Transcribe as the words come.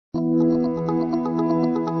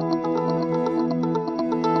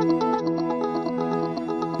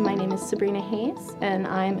is Sabrina Hayes, and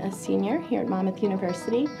I'm a senior here at Monmouth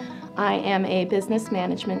University. I am a business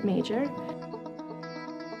management major.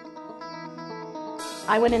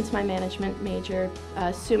 I went into my management major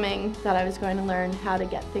assuming that I was going to learn how to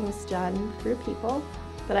get things done through people,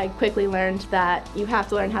 but I quickly learned that you have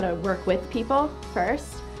to learn how to work with people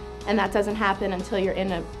first, and that doesn't happen until you're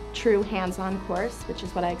in a true hands-on course, which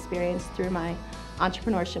is what I experienced through my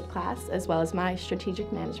entrepreneurship class as well as my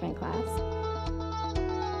strategic management class.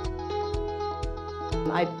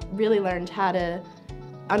 I really learned how to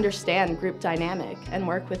understand group dynamic and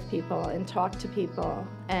work with people and talk to people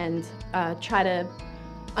and try to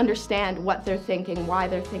understand what they're thinking, why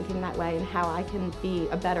they're thinking that way, and how I can be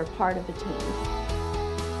a better part of the team.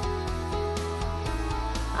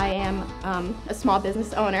 I am a small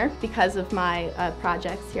business owner because of my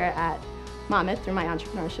projects here at Monmouth through my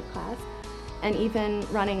entrepreneurship class. And even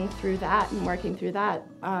running through that and working through that,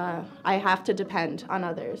 I have to depend on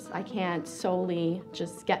others. I can't solely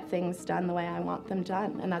just get things done the way I want them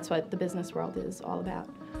done, and that's what the business world is all about.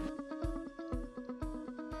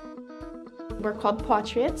 We're called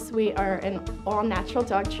Paw-triots. We are an all-natural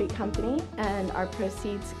dog treat company, and our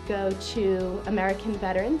proceeds go to American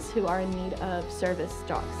veterans who are in need of service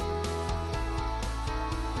dogs.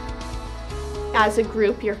 As a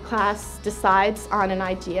group, your class decides on an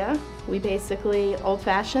idea. We basically,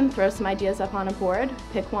 old-fashioned, throw some ideas up on a board,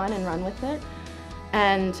 pick one and run with it.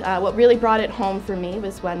 And what really brought it home for me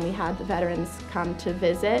was when we had the veterans come to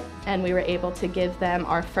visit and we were able to give them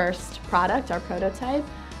our first product, our prototype,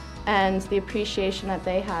 and the appreciation that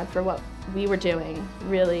they had for what we were doing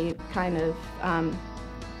really kind of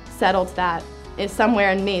settled that is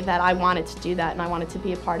somewhere in me that I wanted to do that and I wanted to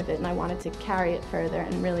be a part of it and I wanted to carry it further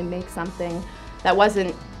and really make something that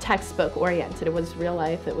wasn't textbook oriented. It was real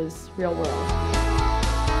life, it was real world.